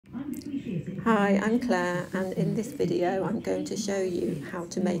Hi, I'm Claire, and in this video I'm going to show you how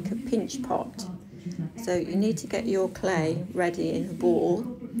to make a pinch pot. So you need to get your clay ready in a ball,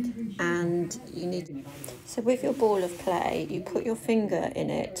 and so with your ball of clay you put your finger in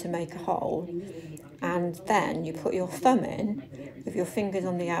it to make a hole, and then you put your thumb in with your fingers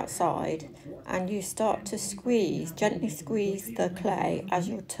on the outside, and you start to gently squeeze the clay as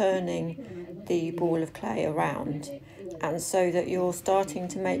you're turning the ball of clay around, and so that you're starting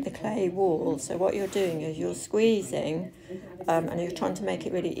to make the clay wall. So what you're doing is you're squeezing and you're trying to make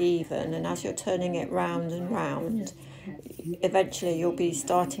it really even, and as you're turning it round and round, eventually you'll be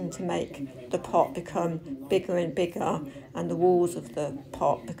starting to make the pot become bigger and bigger, and the walls of the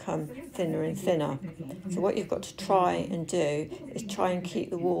pot become thinner and thinner. So what you've got to try and do is try and keep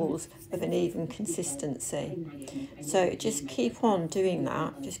the walls of an even consistency. So just keep on doing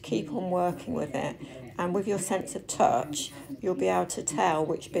that, just keep on working with it, and with your sense of touch you'll be able to tell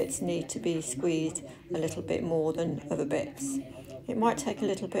which bits need to be squeezed a little bit more than other bits. It might take a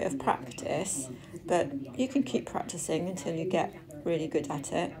little bit of practice, but you can keep practicing until you get really good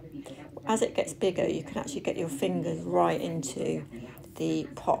at it. As it gets bigger, you can actually get your fingers right into the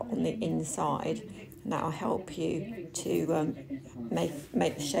pot on the inside, and that'll help you to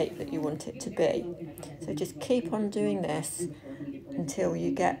make the shape that you want it to be. So just keep on doing this until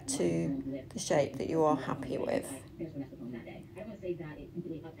you get to the shape that you are happy with. I want to say that it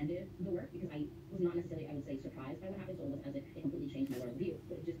completely upended the work, because I was not necessarily, I would say, surprised by what happened. So it wasn't as if it completely changed my worldview,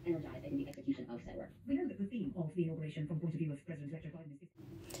 but it just energized, I think, the execution of said work. We know that the theme of the inauguration from the point of view of President-elect Joe Biden is...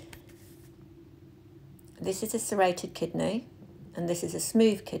 This is a serrated kidney, and this is a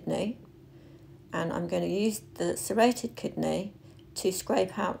smooth kidney, and I'm going to use the serrated kidney to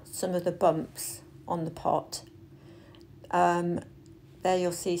scrape out some of the bumps on the pot. There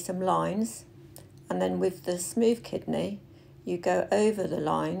you'll see some lines, and then with the smooth kidney you go over the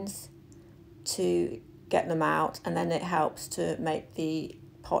lines to get them out, and then it helps to make the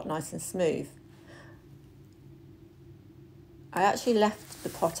pot nice and smooth. I actually left the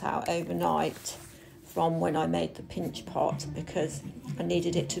pot out overnight from when I made the pinch pot, because I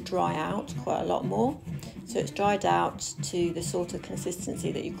needed it to dry out quite a lot more. So it's dried out to the sort of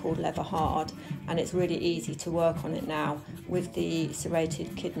consistency that you call leather hard, and it's really easy to work on it now with the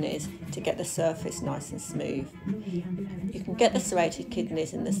serrated kidneys to get the surface nice and smooth. You can get the serrated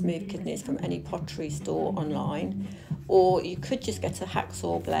kidneys and the smooth kidneys from any pottery store online, or you could just get a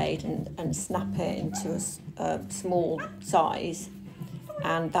hacksaw blade and snap it into a small size,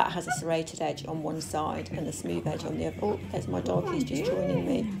 and that has a serrated edge on one side and a smooth edge on the other. Oh, there's my dog, he's just joining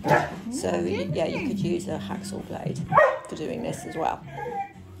me. So yeah, you could use a hacksaw blade for doing this as well.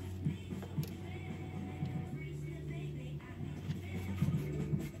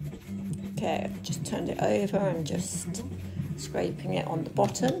 Okay, I've just turned it over and just scraping it on the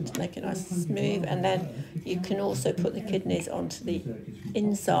bottom to make it nice and smooth, and then you can also put the kidneys onto the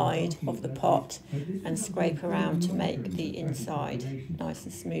inside of the pot and scrape around to make the inside nice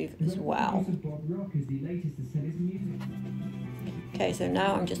and smooth as well. Okay, so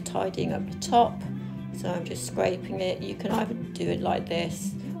now I'm just tidying up the top, so I'm just scraping it. You can either do it like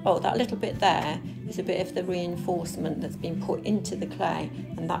this. Oh, that little bit there is a bit of the reinforcement that's been put into the clay,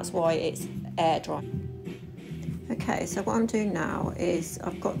 and that's why it's air dry. Okay, so what I'm doing now is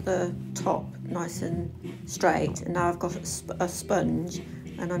I've got the top nice and straight, and now I've got a sponge,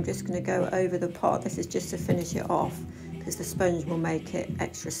 and I'm just going to go over the pot. This is just to finish it off, because the sponge will make it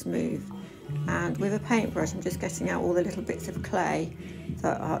extra smooth. And with a paintbrush I'm just getting out all the little bits of clay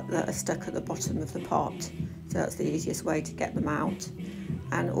that are stuck at the bottom of the pot. So that's the easiest way to get them out.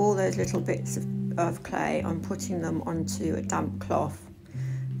 And all those little bits of clay, I'm putting them onto a damp cloth,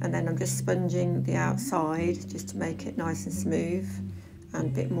 and then I'm just sponging the outside just to make it nice and smooth, and a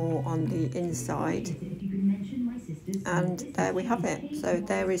bit more on the inside. And there we have it. So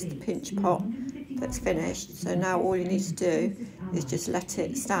there is the pinch pot that's finished. So now all you need to do is just let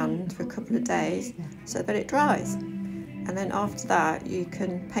it stand for a couple of days so that it dries, and then after that you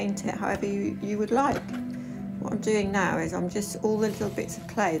can paint it however you would like. What I'm doing now is I'm just, all the little bits of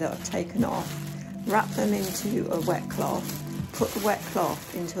clay that I've taken off, wrap them into a wet cloth, put the wet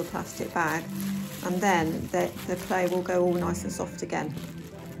cloth into a plastic bag, and then the clay will go all nice and soft again.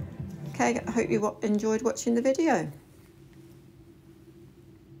 Okay, I hope you enjoyed watching the video.